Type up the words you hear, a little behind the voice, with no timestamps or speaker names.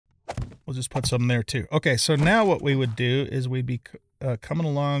We'll just put some there too. Okay, so now what we would do is we'd be coming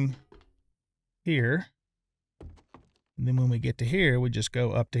along here. And then when we get to here, we just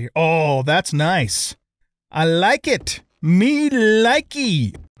go up to here. Oh, that's nice. I like it. Me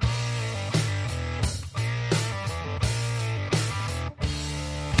likey.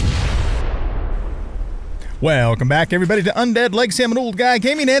 Welcome back, everybody, to Undead Legacy. I'm an old guy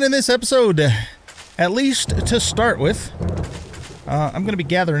gaming, and in this episode, at least to start with, I'm going to be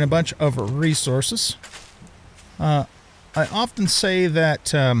gathering a bunch of resources. I often say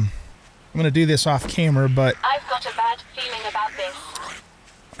that I'm going to do this off camera, but I've got a bad feeling about this.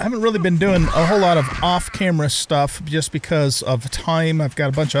 I haven't really been doing a whole lot of off-camera stuff just because of time. I've got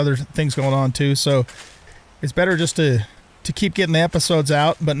a bunch of other things going on too, so it's better just to keep getting the episodes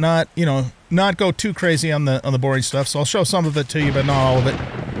out, but not, you know, not go too crazy on the boring stuff. So I'll show some of it to you, but not all of it.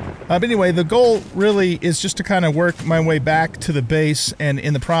 But anyway, the goal really is just to kind of work my way back to the base, and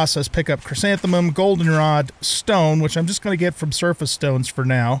in the process pick up chrysanthemum, goldenrod, stone, which I'm just going to get from surface stones for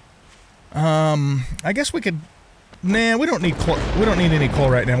now. I guess we could. Nah, we don't need coal. We don't need any coal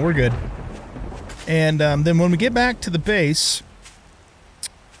right now. We're good. And then when we get back to the base,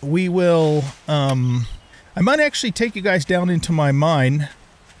 we will. I might actually take you guys down into my mine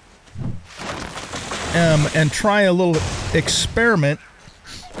and try a little experiment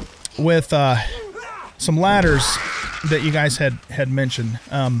with some ladders that you guys had mentioned.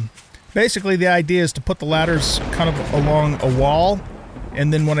 Basically, the idea is to put the ladders kind of along a wall,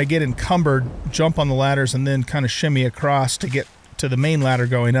 and then when I get encumbered, jump on the ladders and then kind of shimmy across to get to the main ladder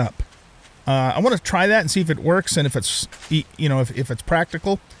going up. I want to try that and see if it works and if it's, you know, if it's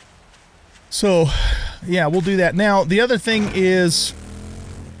practical. So, yeah, we'll do that. Now, the other thing is,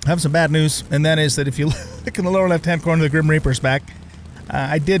 I have some bad news, and that is that if you look in the lower left-hand corner, the Grim Reaper's back.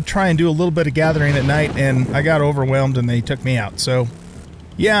 I did try and do a little bit of gathering at night, and I got overwhelmed, and they took me out. So,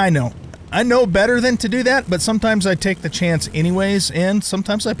 yeah, I know. I know better than to do that, but sometimes I take the chance anyways, and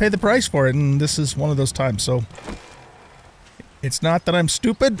sometimes I pay the price for it, and this is one of those times. So, it's not that I'm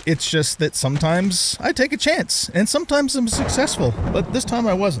stupid, it's just that sometimes I take a chance, and sometimes I'm successful, but this time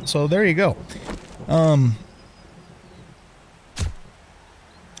I wasn't, so there you go.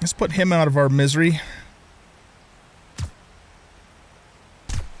 Let's put him out of our misery.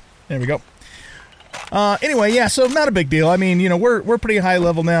 There we go. Anyway, yeah, so not a big deal. I mean, you know, we're pretty high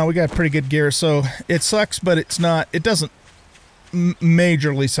level now. We got pretty good gear, so it sucks, but it's not, it doesn't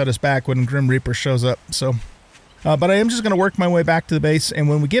majorly set us back when Grim Reaper shows up, so. But I am just going to work my way back to the base, and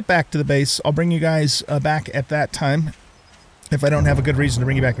when we get back to the base, I'll bring you guys back at that time, if I don't have a good reason to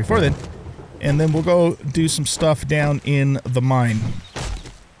bring you back before then, and then we'll go do some stuff down in the mine.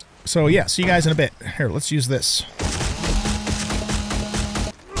 So yeah, see you guys in a bit. Here, let's use this.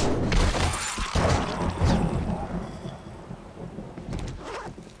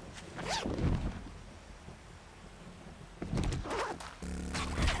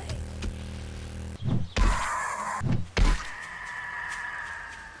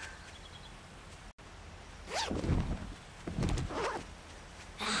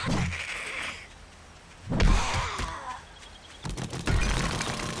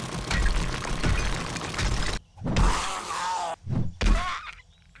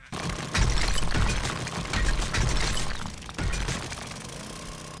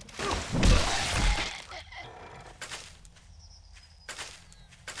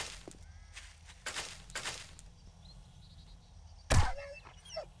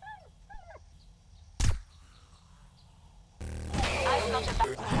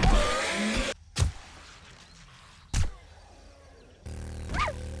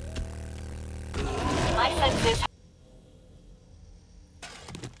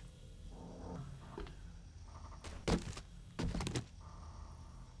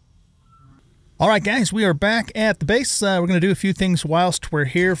 Alright guys, we are back at the base. We're going to do a few things whilst we're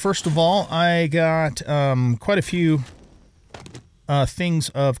here. First of all, I got quite a few things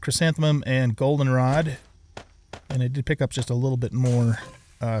of chrysanthemum and goldenrod. And I did pick up just a little bit more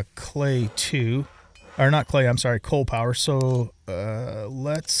clay too. Or not clay, I'm sorry, coal power. So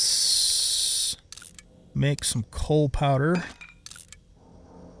let's make some coal powder.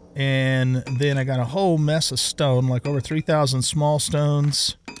 And then I got a whole mess of stone, like over 3,000 small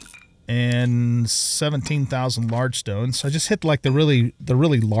stones and 17,000 large stones. So I just hit like the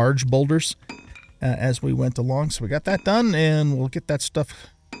really large boulders as we went along. So we got that done, and we'll get that stuff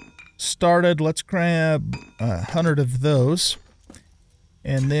started. Let's grab 100 of those.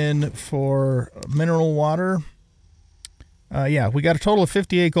 And then for mineral water, yeah, we got a total of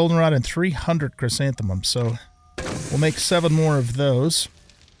 58 goldenrod and 300 chrysanthemum. So we'll make 7 more of those.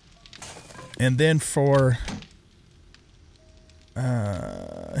 And then for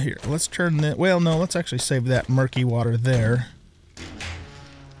Here, let's turn that. Well, no, let's actually save that murky water there.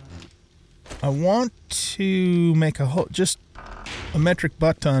 I want to make just a metric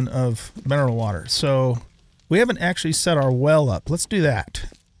butt ton of mineral water. So we haven't actually set our well up. Let's do that.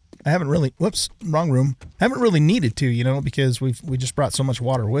 I haven't really. Whoops, wrong room. I haven't really needed to, you know, because we just brought so much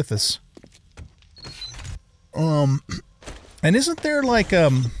water with us. And isn't there like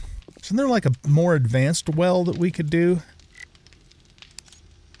a more advanced well that we could do?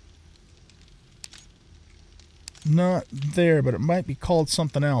 Not there, but it might be called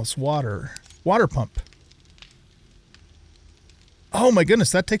something else. Water pump. Oh my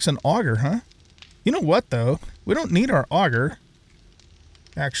goodness, that takes an auger, huh? You know what though? We don't need our auger,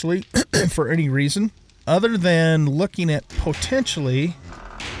 actually, for any reason other than looking at potentially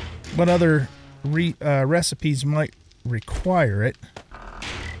what other recipes might require it.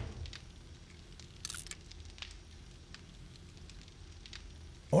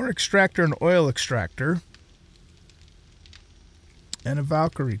 Ore extractor and oil extractor. And a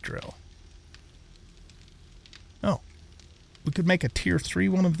Valkyrie drill. Oh. We could make a tier 3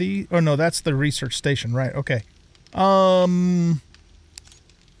 one of these. Oh, no, that's the research station. Right, okay.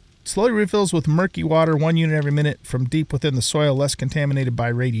 Slowly refills with murky water, 1 unit every minute from deep within the soil, less contaminated by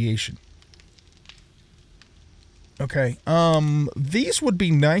radiation. Okay. These would be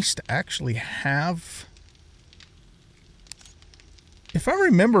nice to actually have. If I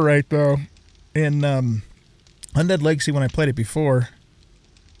remember right, though, in Undead Legacy when I played it before,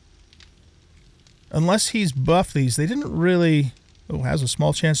 unless he's buffed these, they didn't really... Oh, has a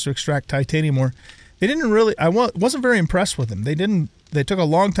small chance to extract titanium ore. They didn't really... I wasn't very impressed with them. They took a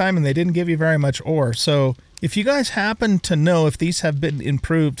long time and they didn't give you very much ore. So if you guys happen to know if these have been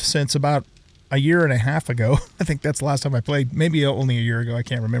improved since about a year and a half ago, I think that's the last time I played, maybe only a year ago, I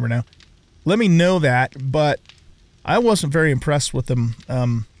can't remember now. Let me know that, but I wasn't very impressed with them,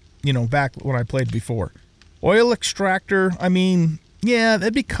 you know, back when I played before. Oil extractor, I mean, yeah,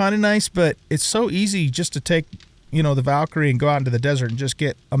 that'd be kind of nice, but it's so easy just to take, you know, the Valkyrie and go out into the desert and just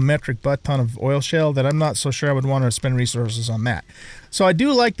get a metric butt ton of oil shale that I'm not so sure I would want to spend resources on that. So I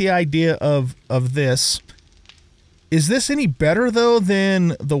do like the idea of this. Is this any better, though,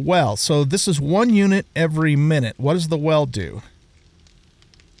 than the well? So this is 1 unit every minute. What does the well do?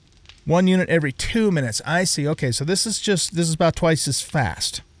 1 unit every 2 minutes. I see. Okay, so this is about twice as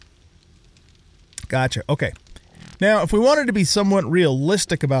fast. Gotcha. Okay. Now, if we wanted to be somewhat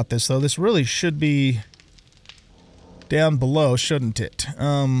realistic about this, though, this really should be down below, shouldn't it?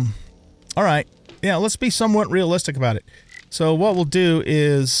 All right. Yeah, let's be somewhat realistic about it. So what we'll do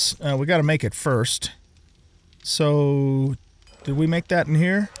is we got to make it first. So did we make that in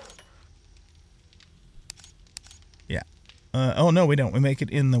here? Yeah. Oh, no, we don't. We make it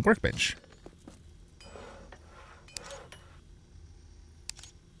in the workbench.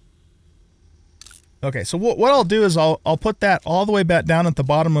 Okay, so what I'll do is I'll put that all the way back down at the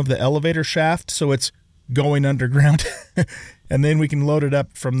bottom of the elevator shaft so it's going underground. And then we can load it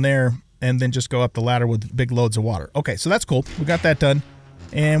up from there and then just go up the ladder with big loads of water. Okay, so that's cool. We got that done.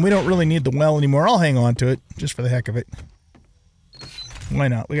 And we don't really need the well anymore. I'll hang on to it just for the heck of it. Why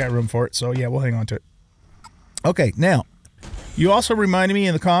not? We got room for it, so yeah, we'll hang on to it. Okay, now, you also reminded me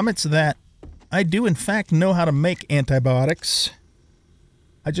in the comments that I do in fact know how to make antibiotics.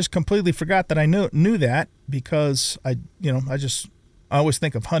 I just completely forgot that I knew that because I always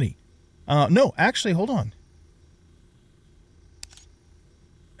think of honey. No, actually, hold on.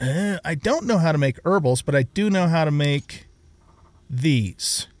 I don't know how to make herbals, but I do know how to make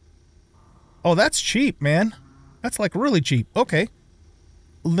these. Oh, that's cheap, man. That's like really cheap. Okay.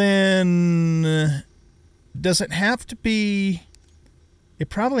 Then does it have to be... It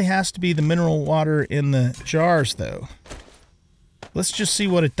probably has to be the mineral water in the jars, though. Let's just see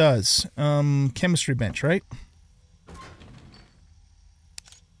what it does. Chemistry bench, right?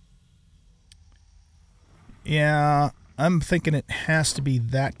 Yeah, I'm thinking it has to be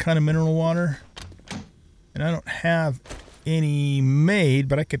that kind of mineral water. And I don't have any made,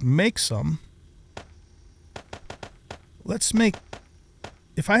 but I could make some. Let's make...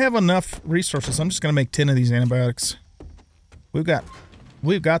 If I have enough resources, I'm just going to make 10 of these antibiotics. We've got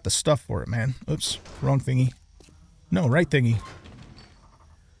the stuff for it, man. Oops, wrong thingy. No, right thingy.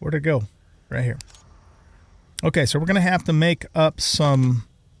 Where'd it go? Right here. Okay, so we're going to have to make up some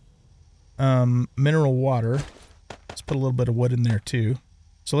mineral water. Let's put a little bit of wood in there, too.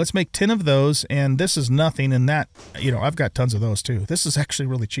 So let's make 10 of those, and this is nothing, and that, you know, I've got tons of those, too. This is actually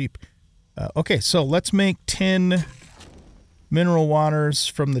really cheap. Okay, so let's make 10 mineral waters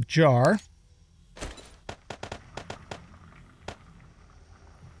from the jar.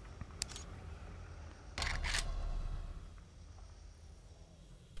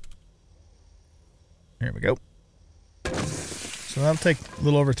 There we go. So that'll take a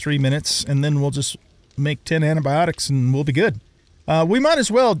little over 3 minutes, and then we'll just make 10 antibiotics and we'll be good. We might as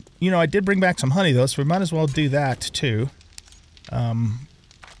well, you know, I did bring back some honey though, so we might as well do that too.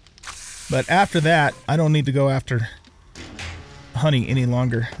 But after that, I don't need to go after honey any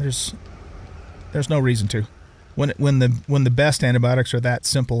longer. There's no reason to. When the best antibiotics are that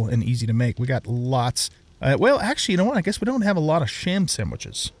simple and easy to make. We got lots. Well, actually, you know what? I guess we don't have a lot of sham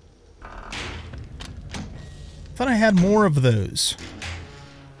sandwiches. Thought I had more of those.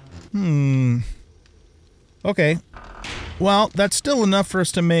 Okay. Well, that's still enough for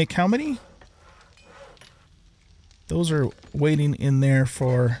us to make how many? Those are waiting in there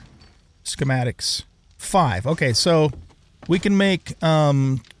for schematics. 5. Okay, so we can make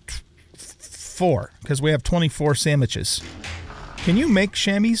 4 because we have 24 sandwiches. Can you make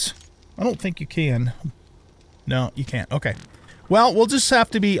chamois? I don't think you can. No, you can't. Okay. Well, we'll just have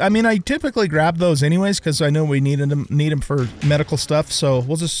to be... I mean, I typically grab those anyways because I know we need them for medical stuff, so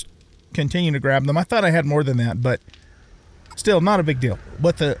we'll just continue to grab them. I thought I had more than that, but still, not a big deal.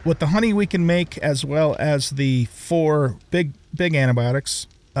 With the honey we can make, as well as the 4 big antibiotics,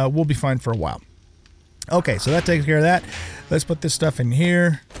 we'll be fine for a while. Okay, so that takes care of that. Let's put this stuff in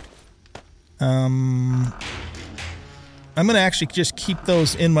here. I'm going to actually just keep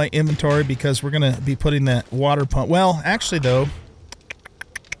those in my inventory because we're going to be putting that water pump. Well, actually, though,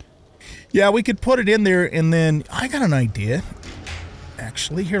 yeah, we could put it in there, and then I got an idea.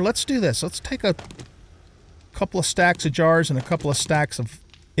 Actually, here, let's do this. Let's take a couple of stacks of jars and a couple of stacks of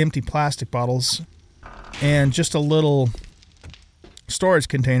empty plastic bottles and just a little storage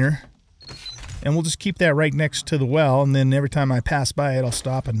container, and we'll just keep that right next to the well, and then every time I pass by it, I'll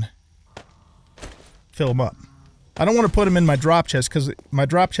stop and fill them up. I don't want to put them in my drop chest because my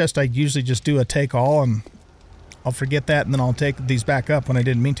drop chest I usually just do a take all, and I'll forget that, and then I'll take these back up when I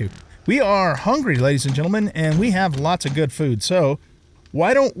didn't mean to. We are hungry, ladies and gentlemen, and we have lots of good food, so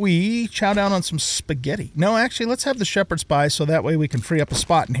why don't we chow down on some spaghetti? No, actually, let's have the shepherd's pie so that way we can free up a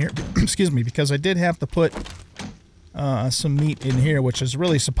spot in here. Excuse me, because I did have to put some meat in here, which is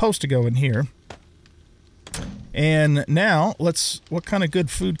really supposed to go in here. And now, what kind of good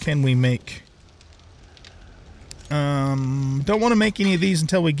food can we make? Don't want to make any of these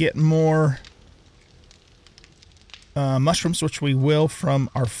until we get more mushrooms, which we will from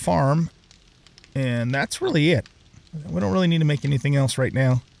our farm. And that's really it. We don't really need to make anything else right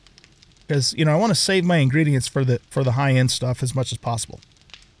now. Because, you know, I want to save my ingredients for the high-end stuff as much as possible.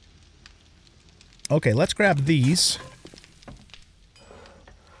 Okay, let's grab these.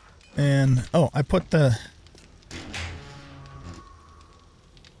 And, oh, I put the...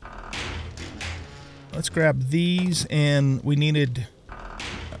 Let's grab these, and we needed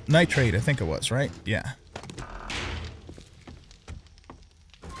nitrate, I think it was, right? Yeah.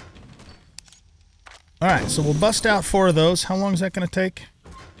 Alright, so we'll bust out 4 of those. How long is that going to take?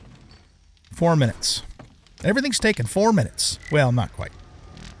 4 minutes. Everything's taking 4 minutes. Well, not quite.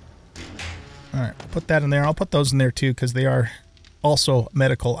 Alright, put that in there. I'll put those in there too, because they are also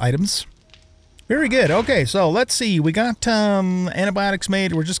medical items. Very good. Okay, so let's see. We got antibiotics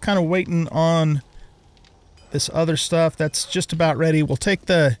made. We're just kind of waiting on this other stuff. That's just about ready. We'll take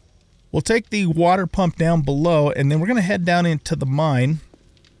the water pump down below, and then we're going to head down into the mine.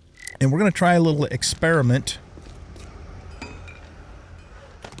 And we're going to try a little experiment.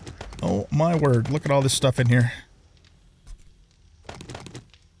 Oh, my word. Look at all this stuff in here.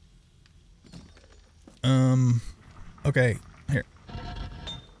 Okay. Here.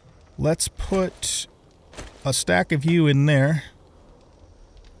 Let's put a stack of you in there.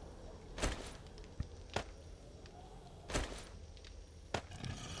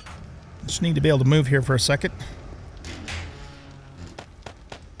 Just need to be able to move here for a second.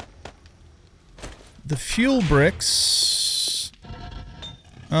 The fuel bricks.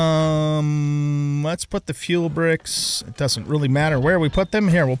 Let's put the fuel bricks. It doesn't really matter where we put them.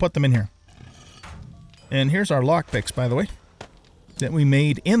 Here, we'll put them in here. And here's our lockpicks, by the way, that we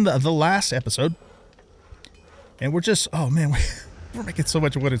made in the last episode. And we're just, oh man, we're making so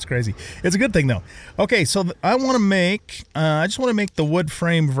much wood, it's crazy. It's a good thing though. Okay, so I want to make, I just want to make the wood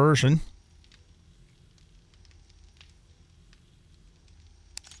frame version.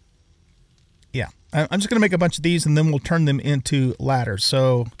 Yeah, I'm just going to make a bunch of these, and then we'll turn them into ladders.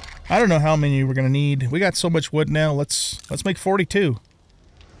 So, I don't know how many we're going to need. We got so much wood now. Let's make 42.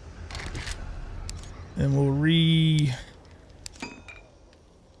 And we'll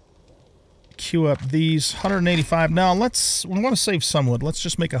queue up these. 185. Now, we want to save some wood. Let's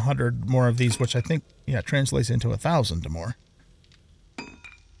just make 100 more of these, which I think, yeah, translates into 1,000 more.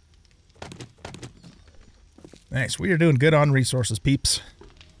 Nice. We are doing good on resources, peeps.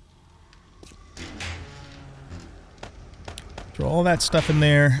 Throw all that stuff in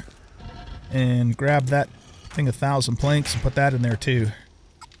there and grab that thing 1,000 planks and put that in there too.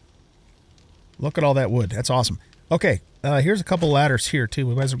 Look at all that wood. That's awesome. Okay, here's a couple ladders here too.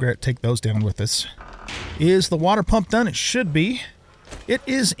 We might as well take those down with us. Is the water pump done? It should be. It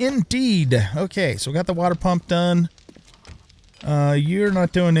is indeed. Okay, so we got the water pump done. You're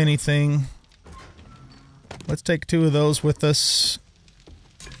not doing anything. Let's take 2 of those with us.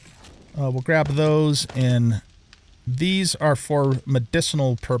 We'll grab those, and these are for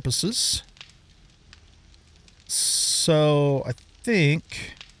medicinal purposes. So I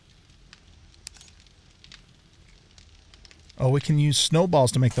think... Oh, we can use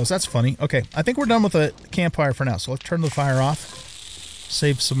snowballs to make those. That's funny. Okay, I think we're done with the campfire for now. So let's turn the fire off.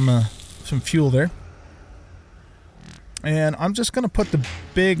 Save some fuel there. And I'm just going to put the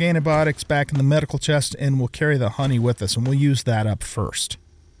big antibiotics back in the medical chest, and we'll carry the honey with us, and we'll use that up first.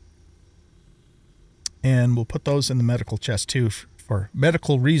 And we'll put those in the medical chest too for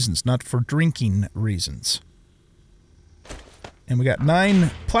medical reasons, not for drinking reasons. And we got 9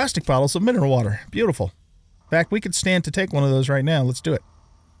 plastic bottles of mineral water. Beautiful. In fact, we could stand to take one of those right now. Let's do it.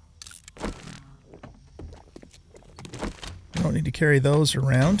 We don't need to carry those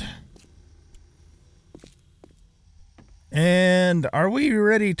around. And are we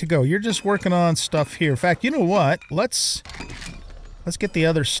ready to go? You're just working on stuff here. In fact, you know what? Let's get the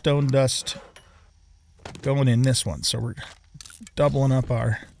other stone dust going in this one. So we're doubling up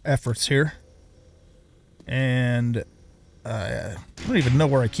our efforts here. And I don't even know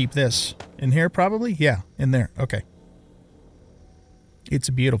where I keep this. In here, probably? Yeah, in there. Okay. It's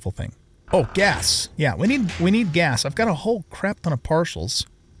a beautiful thing. Oh, gas. Yeah, we need gas. I've got a whole crap ton of partials.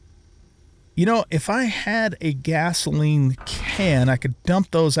 You know, if I had a gasoline can, I could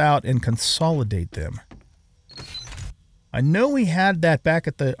dump those out and consolidate them. I know we had that back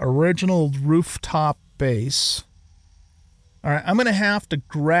at the original rooftop base. All right, I'm going to have to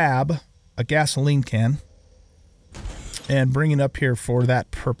grab a gasoline can and bring it up here for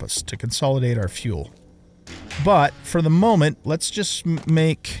that purpose, to consolidate our fuel. But for the moment, let's just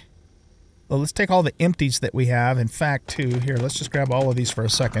make... Well, let's take all the empties that we have. In fact, too, here, let's just grab all of these for a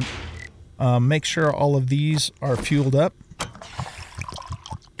second. Make sure all of these are fueled up.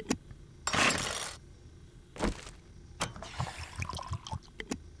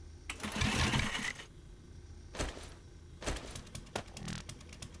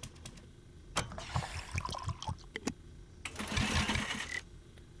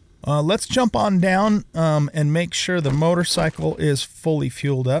 Let's jump on down and make sure the motorcycle is fully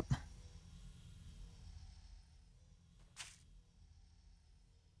fueled up.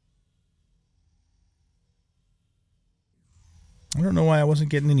 I don't know why I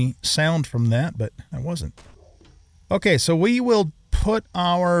wasn't getting any sound from that, but I wasn't. Okay, so we will put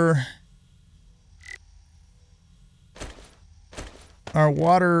our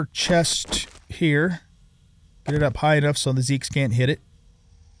water chest here. Get it up high enough so the Zeeks can't hit it.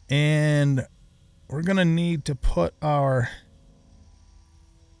 And we're going to need to put our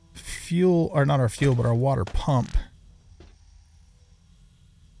fuel, or not our fuel, but our water pump.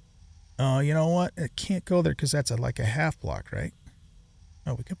 You know what? It can't go there because that's like a half block, right?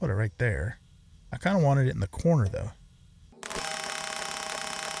 Oh, we could put it right there. I kind of wanted it in the corner, though.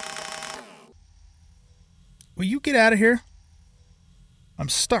 Will you get out of here? I'm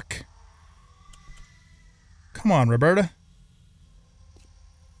stuck. Come on, Roberta.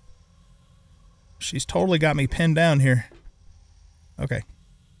 She's totally got me pinned down here. Okay.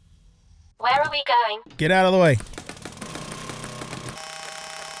 Where are we going? Get out of the way.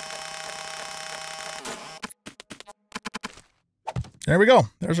 There we go.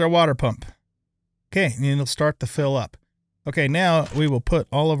 There's our water pump. Okay, and it'll start to fill up. Okay, now we will put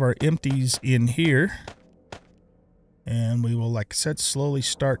all of our empties in here. And we will, like I said, slowly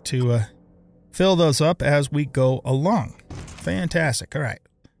start to fill those up as we go along. Fantastic. All right.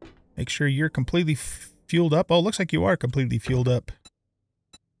 Make sure you're completely fueled up. Oh, looks like you are completely fueled up.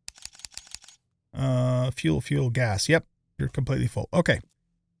 Fuel, gas. Yep, you're completely full. Okay.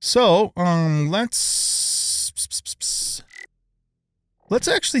 So, let's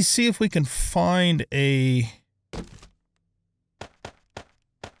actually see if we can find a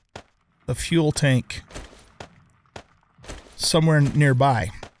fuel tank somewhere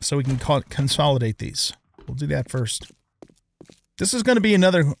nearby so we can consolidate these. We'll do that first. This is going to be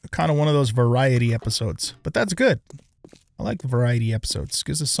another kind of one of those variety episodes, but that's good. I like the variety episodes.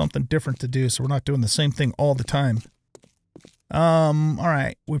 Gives us something different to do, so we're not doing the same thing all the time. All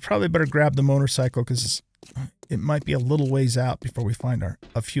right, we probably better grab the motorcycle because it might be a little ways out before we find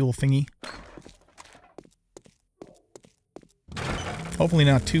a fuel thingy. Hopefully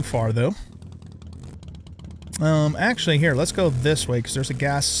not too far, though. Actually, here, let's go this way, because there's a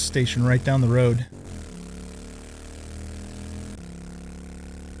gas station right down the road.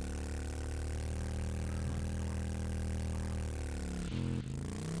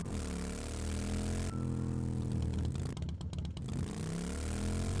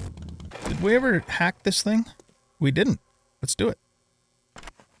 Did we ever hack this thing? We didn't. Let's do it.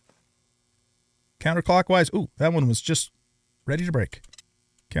 Counterclockwise. Ooh, that one was just ready to break.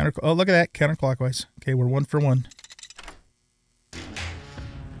 Oh, look at that. Counterclockwise. Okay, we're 1 for 1.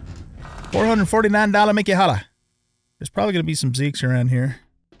 $449 make you holla. There's probably going to be some Zeeks around here.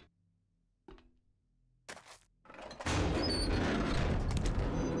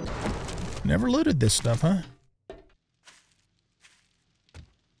 Never looted this stuff, huh?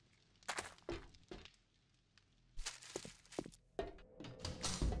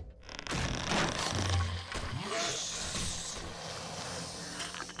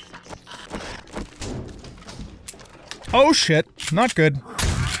 Oh shit, not good.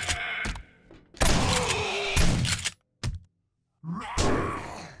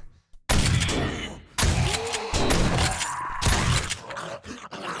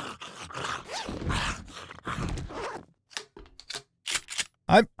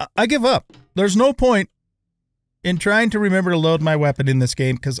 I give up. There's no point in trying to remember to load my weapon in this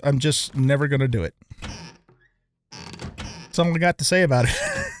game because I'm just never going to do it. That's all I got to say about it.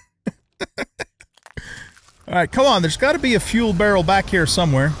 Alright, come on. There's got to be a fuel barrel back here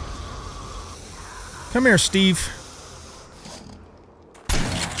somewhere. Come here, Steve.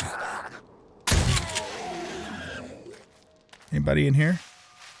 Anybody in here?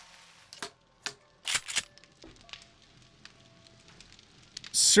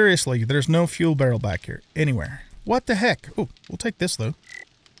 Seriously, there's no fuel barrel back here. Anywhere. What the heck? Oh, we'll take this, though.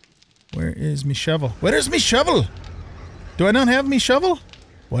 Where is me shovel? Where is me shovel? Do I not have me shovel?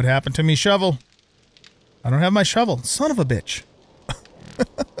 What happened to me shovel? I don't have my shovel. Son of a bitch.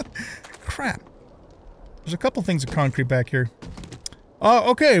 Crap. There's a couple things of concrete back here.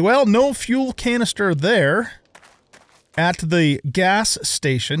 Okay, well, no fuel canister there. At the gas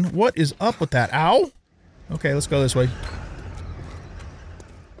station. What is up with that? Ow! Okay, let's go this way.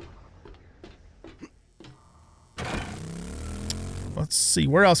 Let's see,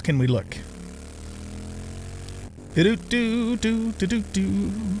 where else can we look?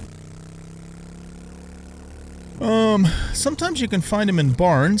 Sometimes you can find them in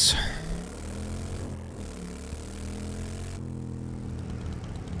barns.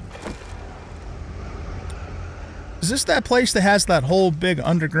 Is this that place that has that whole big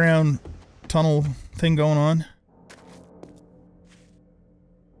underground tunnel thing going on?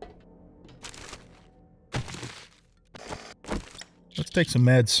 Let's take some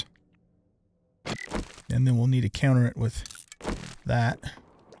meds. And then we'll need to counter it with that.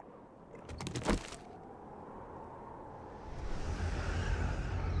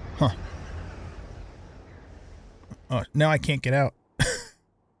 Huh. Oh, now I can't get out.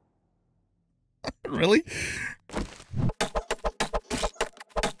 Really?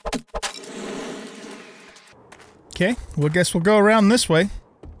 Okay, well, guess we'll go around this way.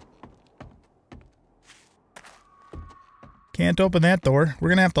 Can't open that door. We're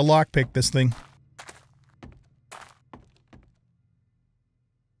gonna have to lockpick this thing.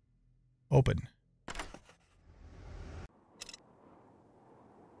 Open.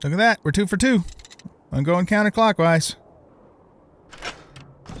 Look at that. We're 2 for 2. I'm going counterclockwise.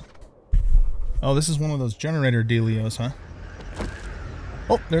 Oh, this is one of those generator dealios, huh?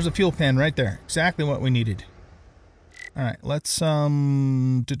 Oh, there's a fuel can right there. Exactly what we needed. Alright, let's, I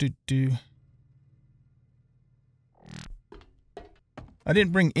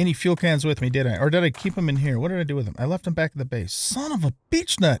didn't bring any fuel cans with me, did I? Or did I keep them in here? What did I do with them? I left them back at the base. Son of a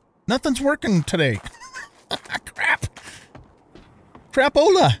beach nut! Nothing's working today. Crap!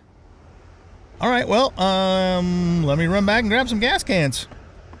 Crapola! Alright, well, let me run back and grab some gas cans.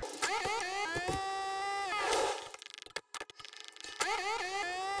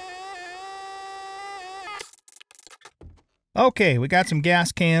 Okay, we got some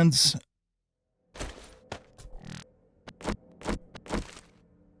gas cans.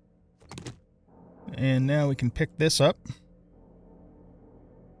 And now we can pick this up.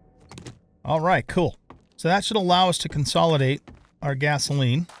 Alright, cool. So that should allow us to consolidate our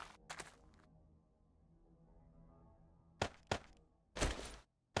gasoline.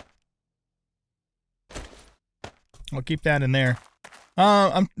 I'll keep that in there.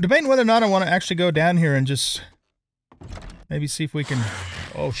 I'm debating whether or not I want to actually go down here and just maybe see if we can...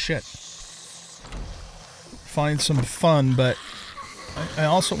 Oh, shit. Find some fun, but I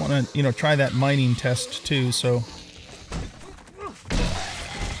also want to, you know, try that mining test, too, so...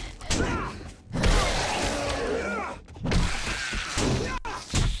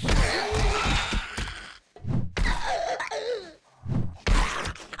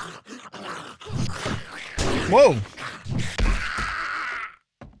 Whoa!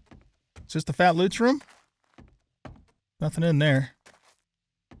 Is this the Fat Loot's room? Nothing in there.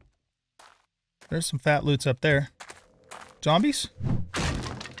 There's some Fat Loots up there. Zombies?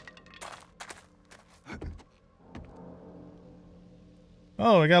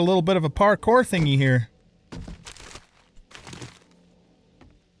 Oh, I got a little bit of a parkour thingy here.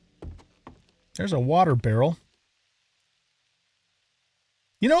 There's a water barrel.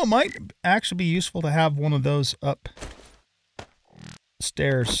 You know, it might actually be useful to have one of those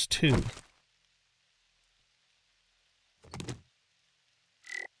upstairs, too.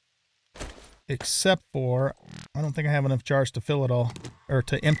 Except for, I don't think I have enough jars to fill it all. Or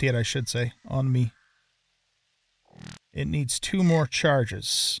to empty it, I should say, on me. It needs 2 more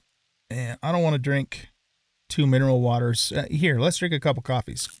charges. And I don't want to drink 2 mineral waters. Here, let's drink a couple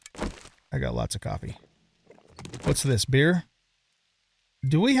coffees. I got lots of coffee. What's this, beer?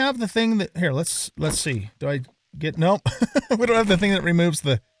 Do we have the thing that... Here, let's see. Do I get... Nope. We don't have the thing that removes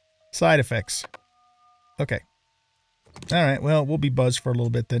the side effects. Okay. Alright, well, we'll be buzzed for a little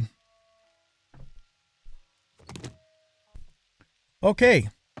bit then. Okay.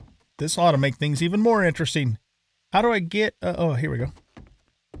 This ought to make things even more interesting. How do I get... oh, here we go.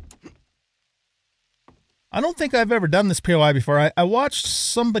 I don't think I've ever done this POI before. I watched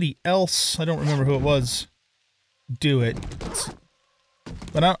somebody else, I don't remember who it was, do it.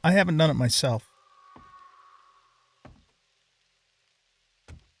 But I haven't done it myself.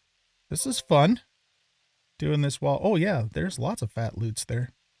 This is fun. Doing this while... Oh, yeah, there's lots of Fat Loots there.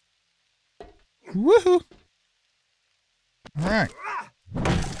 Woohoo! Alright.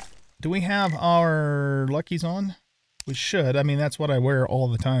 Do we have our luckies on? We should. I mean, that's what I wear all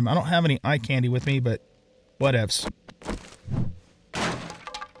the time. I don't have any eye candy with me, but whatevs.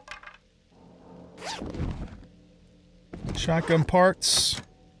 Shotgun parts.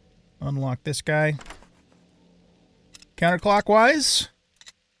 Unlock this guy. Counterclockwise.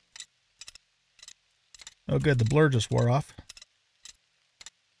 Oh good, the blur just wore off.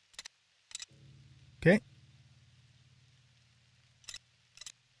 Okay.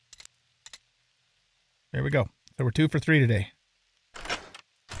 There we go. So we're 2 for 3 today.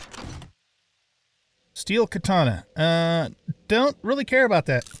 Steel katana. Don't really care about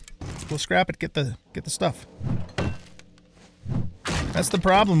that. We'll scrap it, get the stuff. That's the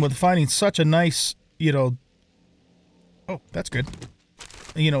problem with finding such a nice, you know... Oh, that's good.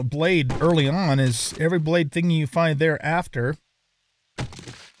 You know, blade early on is every blade thing you find thereafter.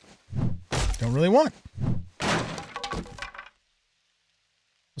 Don't really want. We'll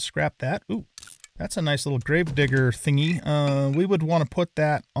scrap that. Ooh, that's a nice little gravedigger thingy. We would want to put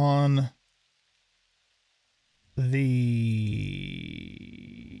that on the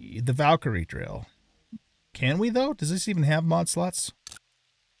Valkyrie drill. Can we, though? Does this even have mod slots?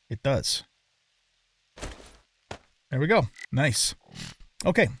 It does. There we go. Nice.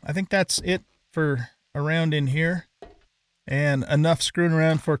 Okay, I think that's it for around in here. And enough screwing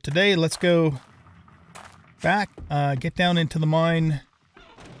around for today. Let's go back, get down into the mine.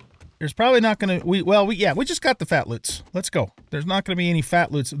 There's probably not going to... we just got the Fat Loots. Let's go. There's not going to be any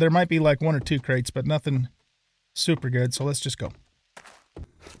Fat Loots. There might be like 1 or 2 crates, but nothing super good. So let's just go.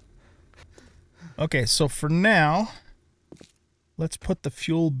 Okay, so for now, let's put the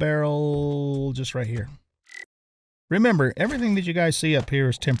fuel barrel just right here. Remember, everything that you guys see up here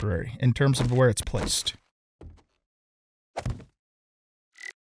is temporary in terms of where it's placed.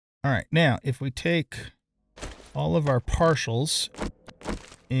 Alright, now, if we take all of our partials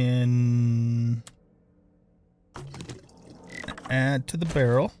and add to the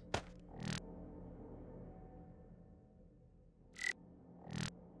barrel.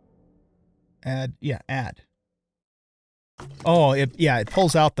 Add. Oh, it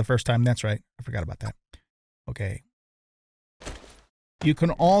pulls out the first time. That's right. I forgot about that. Okay. You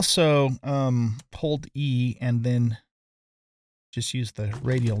can also hold E and then just use the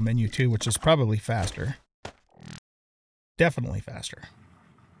radial menu too, which is probably faster. Definitely faster.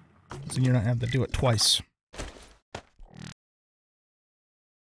 So you're not having to do it twice.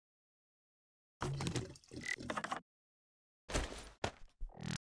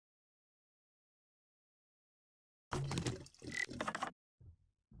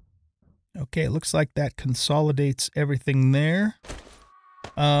 Okay, it looks like that consolidates everything there.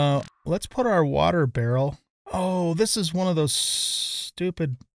 Let's put our water barrel. Oh, this is one of those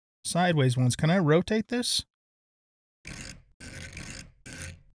stupid sideways ones. Can I rotate this?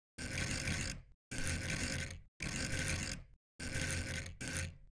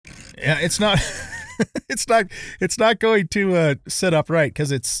 Yeah, it's not it's not going to sit up right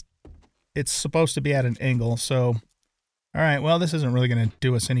because it's supposed to be at an angle. So all right, well, this isn't really going to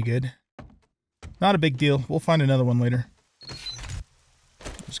do us any good. Not a big deal. We'll find another one later. I'm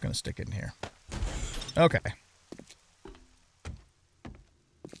just going to stick it in here. Okay.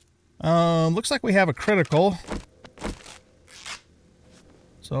 Looks like we have a critical.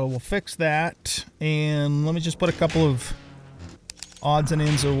 So we'll fix that. And let me just put a couple of odds and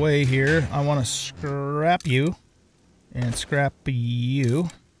ends away here. I want to scrap you. And scrap you.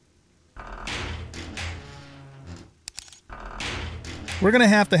 We're going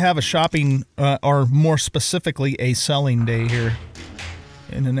to have a shopping, or more specifically, a selling day here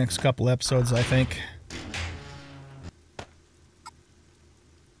in the next couple episodes, I think.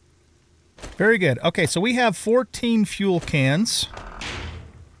 Very good. Okay, so we have 14 fuel cans.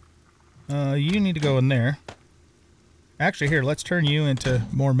 You need to go in there. Actually, here, let's turn you into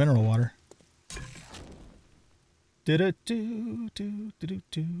more mineral water.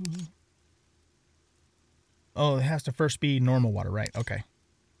 Do-do-do-do-do-do-do. Oh, it has to first be normal water, right? Okay.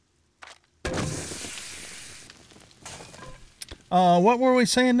 What were we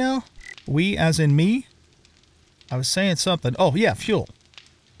saying now? We as in me? I was saying something. Oh, yeah, fuel.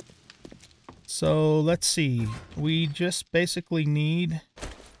 So, let's see. We just basically need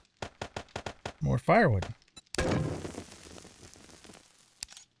more firewood.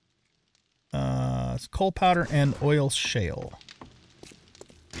 It's coal powder and oil shale.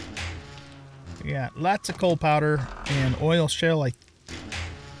 Yeah, lots of coal powder and oil shale, I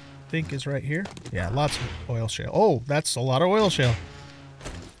think is right here. Yeah, lots of oil shale. Oh, that's a lot of oil shale.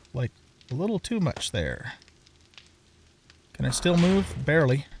 Like, a little too much there. Can I still move?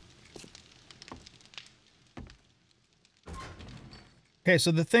 Barely. Okay,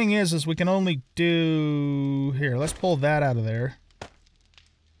 so the thing is we can only do... Here, let's pull that out of there.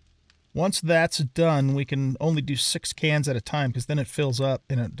 Once that's done, we can only do 6 cans at a time, because then it fills up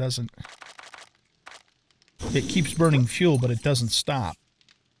and it doesn't... It keeps burning fuel, but it doesn't stop.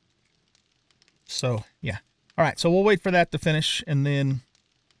 So, yeah. Alright, so we'll wait for that to finish, and then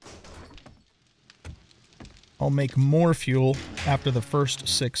I'll make more fuel after the first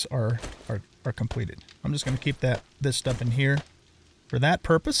 6 are completed. I'm just going to keep this stuff in here for that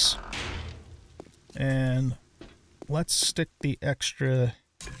purpose. And let's stick the extra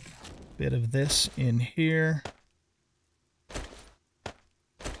bit of this in here.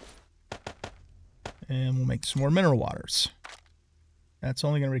 And we'll make some more mineral waters. That's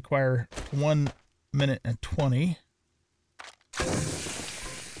only going to require 1 minute and 20.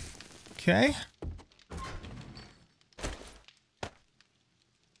 Okay.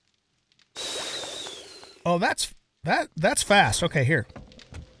 Oh, that's fast. Okay, here.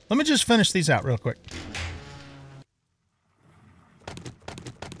 Let me just finish these out real quick.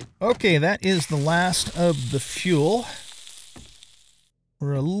 Okay, that is the last of the fuel.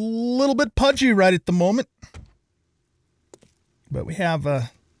 We're a little bit pudgy right at the moment. But we have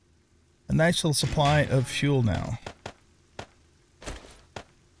a nice little supply of fuel now.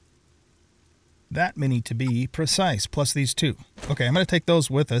 That many to be precise, plus these 2. Okay, I'm going to take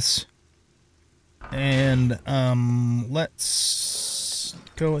those with us. And let's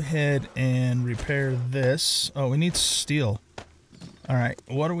go ahead and repair this. Oh, we need steel. Alright,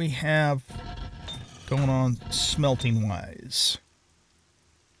 what do we have going on smelting-wise?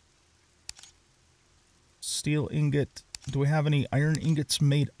 Steel ingot. Do we have any iron ingots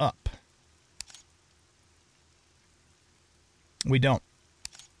made up? We don't.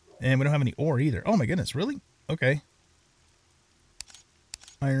 And we don't have any ore either. Oh my goodness, really? Okay.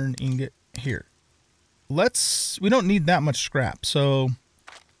 Iron ingot here. We don't need that much scrap, so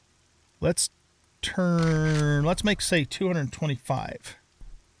let's make, say, 225.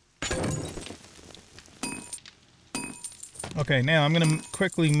 Okay, now I'm going to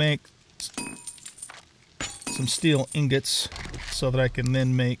quickly make some steel ingots so that I can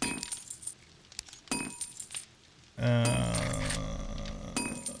then make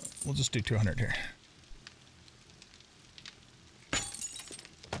we'll just do 200 here.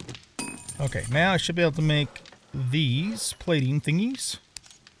 Okay, now I should be able to make these plating thingies.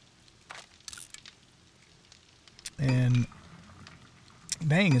 And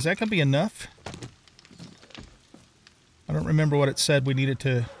dang, is that going to be enough? I don't remember what it said we needed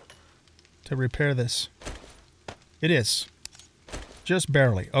to repair this. It is. Just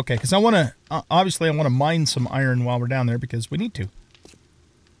barely. Okay, because I want to, obviously I want to mine some iron while we're down there because we need to.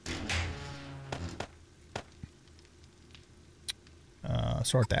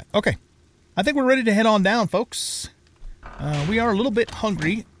 Sort that. Okay. I think we're ready to head on down, folks. We are a little bit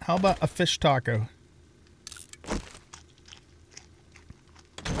hungry. How about a fish taco?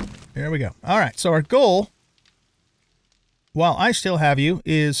 There we go. All right, so our goal, while I still have you,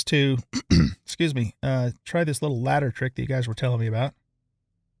 is to, excuse me, try this little ladder trick that you guys were telling me about.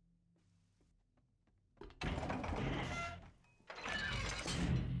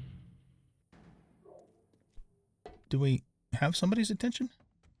 Do we have somebody's attention?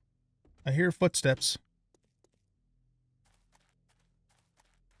 I hear footsteps.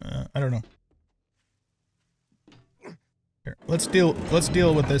 I don't know. Here, let's deal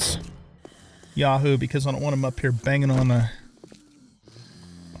with this Yahoo, because I don't want him up here banging on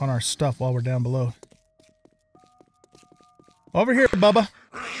our stuff while we're down below. Over here, Bubba.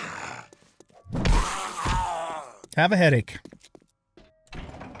 Have a headache.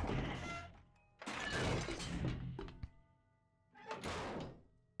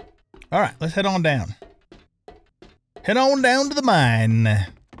 All right, let's head on down. Head on down to the mine.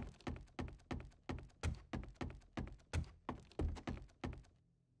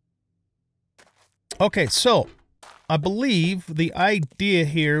 Okay, so I believe the idea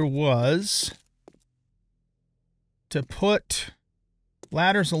here was to put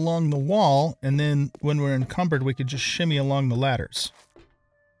ladders along the wall, and then when we're encumbered, we could just shimmy along the ladders.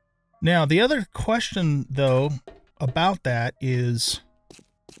 Now, the other question, though, about that is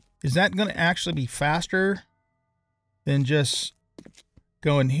that going to actually be faster than just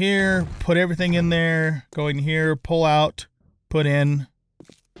going here, put everything in there, going here, pull out, put in,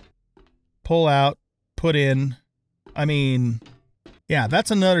 pull out, put in? I mean, yeah, that's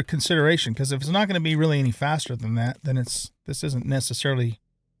another consideration, because if it's not going to be really any faster than that, then this isn't necessarily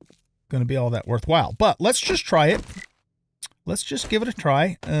going to be all that worthwhile. But let's just try it. Let's just give it a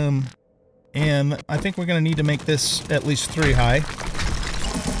try. And I think we're going to need to make this at least 3 high.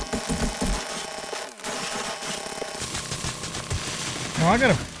 Now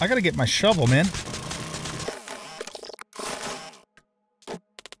I gotta get my shovel, man.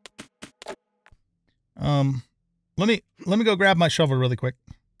 Let me go grab my shovel really quick,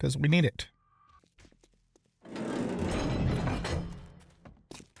 because we need it.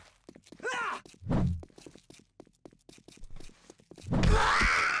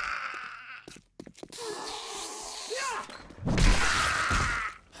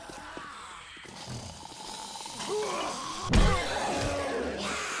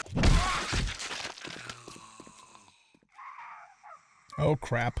 Oh,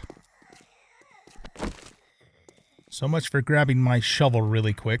 crap. So much for grabbing my shovel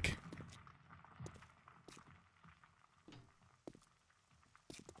really quick.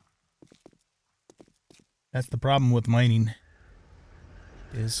 That's the problem with mining,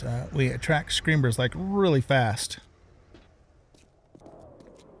 is we attract screamers like really fast.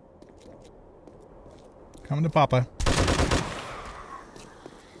 Coming to Papa.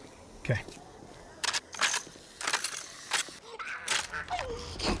 Okay.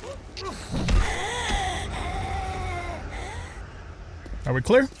 Are we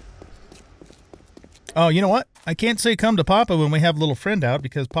clear? Oh, you know what? I can't say come to Papa when we have little friend out,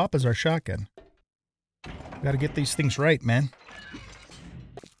 because Papa's our shotgun. Got to get these things right, man.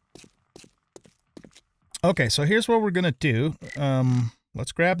 Okay, so here's what we're going to do.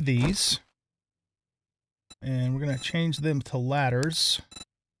 Let's grab these. And we're going to change them to ladders.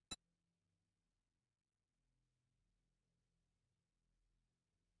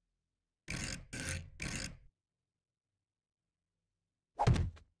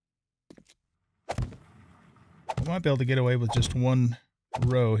 We might be able to get away with just one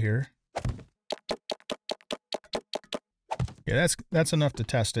row here. Yeah, that's enough to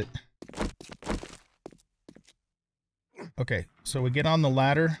test it. Okay, so we get on the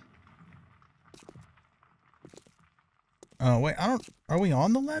ladder. Oh, wait, are we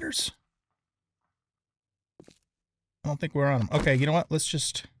on the ladders? I don't think we're on them. Okay, you know what? Let's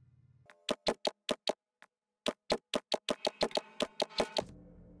just...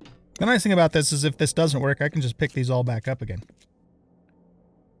 The nice thing about this is if this doesn't work, I can just pick these all back up again.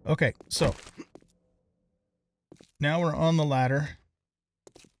 Okay, so now we're on the ladder.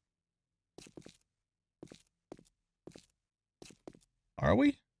 Are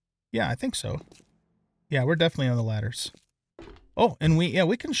we? Yeah, I think so. Yeah, we're definitely on the ladders. Oh, and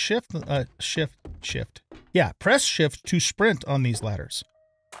we can shift. Yeah, press shift to sprint on these ladders.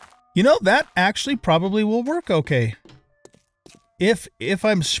 You know, that actually probably will work okay. If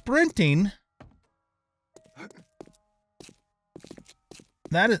I'm sprinting,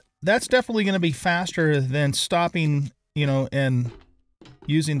 that's definitely going to be faster than stopping, you know, and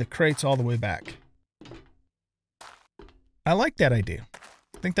using the crates all the way back. I like that idea.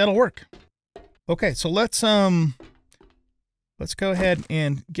 I think that'll work. Okay, so let's go ahead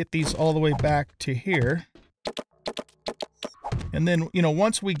and get these all the way back to here. And then, you know,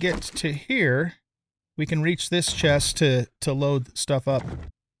 once we get to here, we can reach this chest to load stuff up.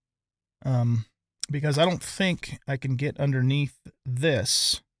 Because I don't think I can get underneath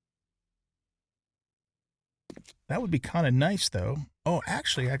this. That would be kind of nice, though. Oh,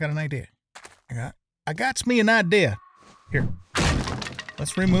 actually, I got an idea. I got me an idea. Here,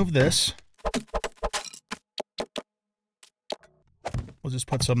 let's remove this. We'll just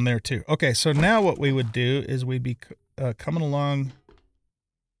put some there too. Okay, so now what we would do is we'd be coming along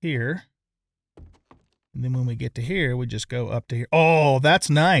here. And then when we get to here, we just go up to here. Oh, that's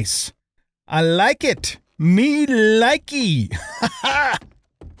nice. I like it. Me likey.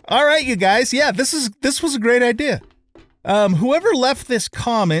 All right, you guys. Yeah, this was a great idea. Whoever left this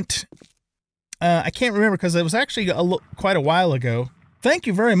comment, I can't remember because it was actually quite a while ago. Thank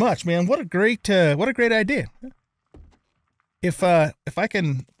you very much, man. What a great idea. If I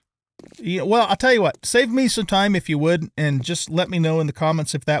can, well, I'll tell you what. Save me some time if you would, and just let me know in the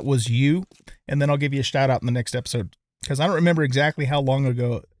comments if that was you, and then I'll give you a shout out in the next episode. Because I don't remember exactly how long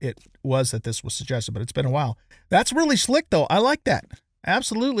ago it was that this was suggested, but it's been a while. That's really slick, though. I like that.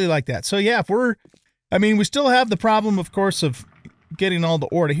 Absolutely like that. So yeah, we still have the problem, of course, of getting all the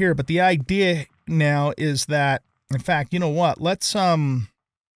ore to here, but the idea now is that, in fact, you know what? Let's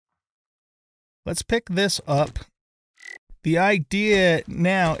pick this up. The idea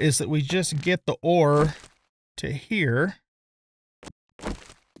now is that we just get the ore to here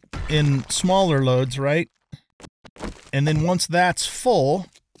in smaller loads, right? And then once that's full,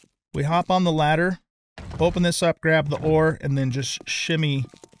 we hop on the ladder, open this up, grab the ore, and then just shimmy.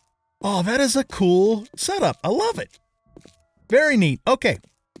 Oh, that is a cool setup. I love it. Very neat. Okay.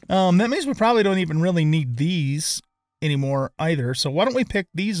 That means we probably don't even really need these anymore either. So why don't we pick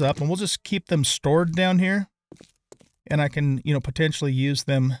these up and we'll just keep them stored down here. And I can, potentially use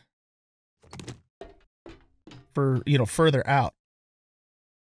them for, further out.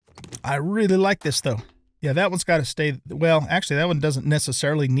 I really like this, though. Yeah, that one's got to stay. Well, actually, that one doesn't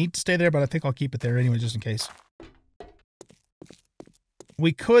necessarily need to stay there, but I think I'll keep it there anyway, just in case.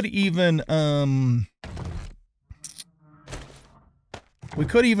 We could even,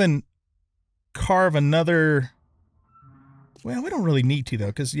 carve another. Well, we don't really need to, though,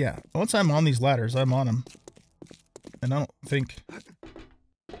 because, yeah, once I'm on these ladders, I'm on them. And I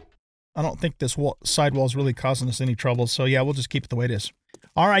don't think this sidewall is really causing us any trouble. So yeah, we'll just keep it the way it is.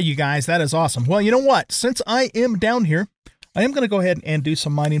 All right, you guys, that is awesome. Well, you know what? Since I am down here, I am going to go ahead and do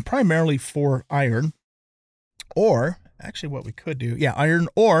some mining primarily for iron. Or, actually what we could do, yeah, iron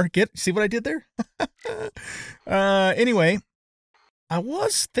ore. See what I did there? Anyway, I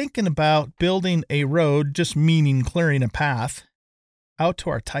was thinking about building a road, just meaning clearing a path out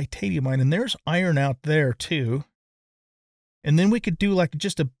to our titanium mine. And there's iron out there too. And then we could do like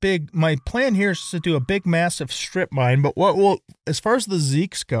just a big, my plan here is to do a big massive strip mine, but as far as the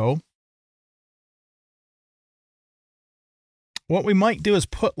Zeeks go, what we might do is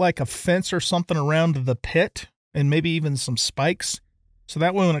put like a fence or something around the pit and maybe even some spikes. So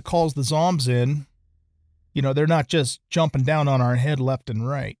that way when it calls the zombs in, they're not just jumping down on our head left and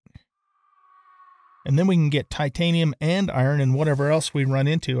right. And then we can get titanium and iron and whatever else we run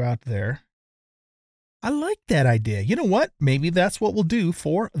into out there. I like that idea. You know what? Maybe that's what we'll do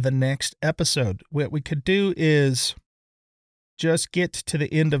for the next episode. What we could do is just get to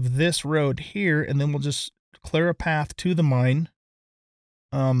the end of this road here, and then we'll just clear a path to the mine,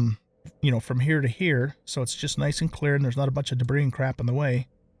 from here to here. So it's just nice and clear, and there's not a bunch of debris and crap in the way.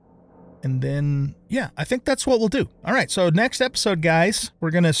 And then, yeah, I think that's what we'll do. All right, so next episode, guys, we're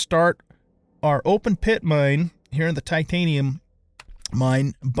going to start our open pit mine here in the titanium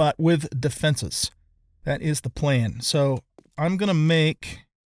mine, but with defenses. That is the plan. So I'm going to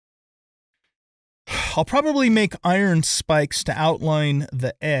I'll probably make iron spikes to outline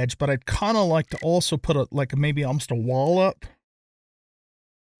the edge, but I'd kind of like to also put maybe almost a wall up,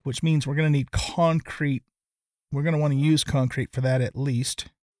 which means we're going to need concrete. We're going to want to use concrete for that at least.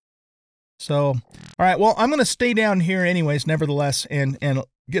 So, all right, well, I'm going to stay down here anyways, nevertheless, and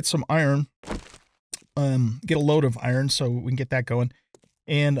get some iron, get a load of iron so we can get that going.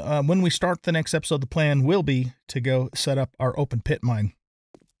 And when we start the next episode, the plan will be to go set up our open pit mine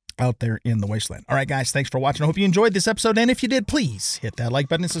out there in the wasteland. All right, guys, thanks for watching. I hope you enjoyed this episode. And if you did, please hit that like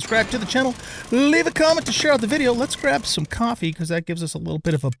button and subscribe to the channel. Leave a comment to share out the video. Let's grab some coffee because that gives us a little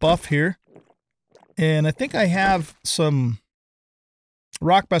bit of a buff here. And I think I have some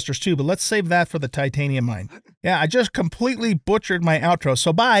rockbusters too, but let's save that for the titanium mine. Yeah, I just completely butchered my outro.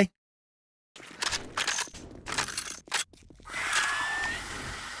 So bye.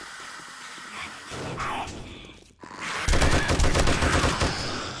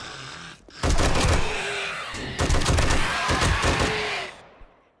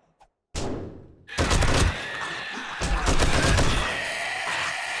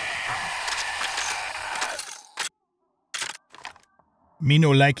 Me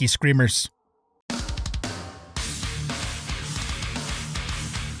no likey screamers.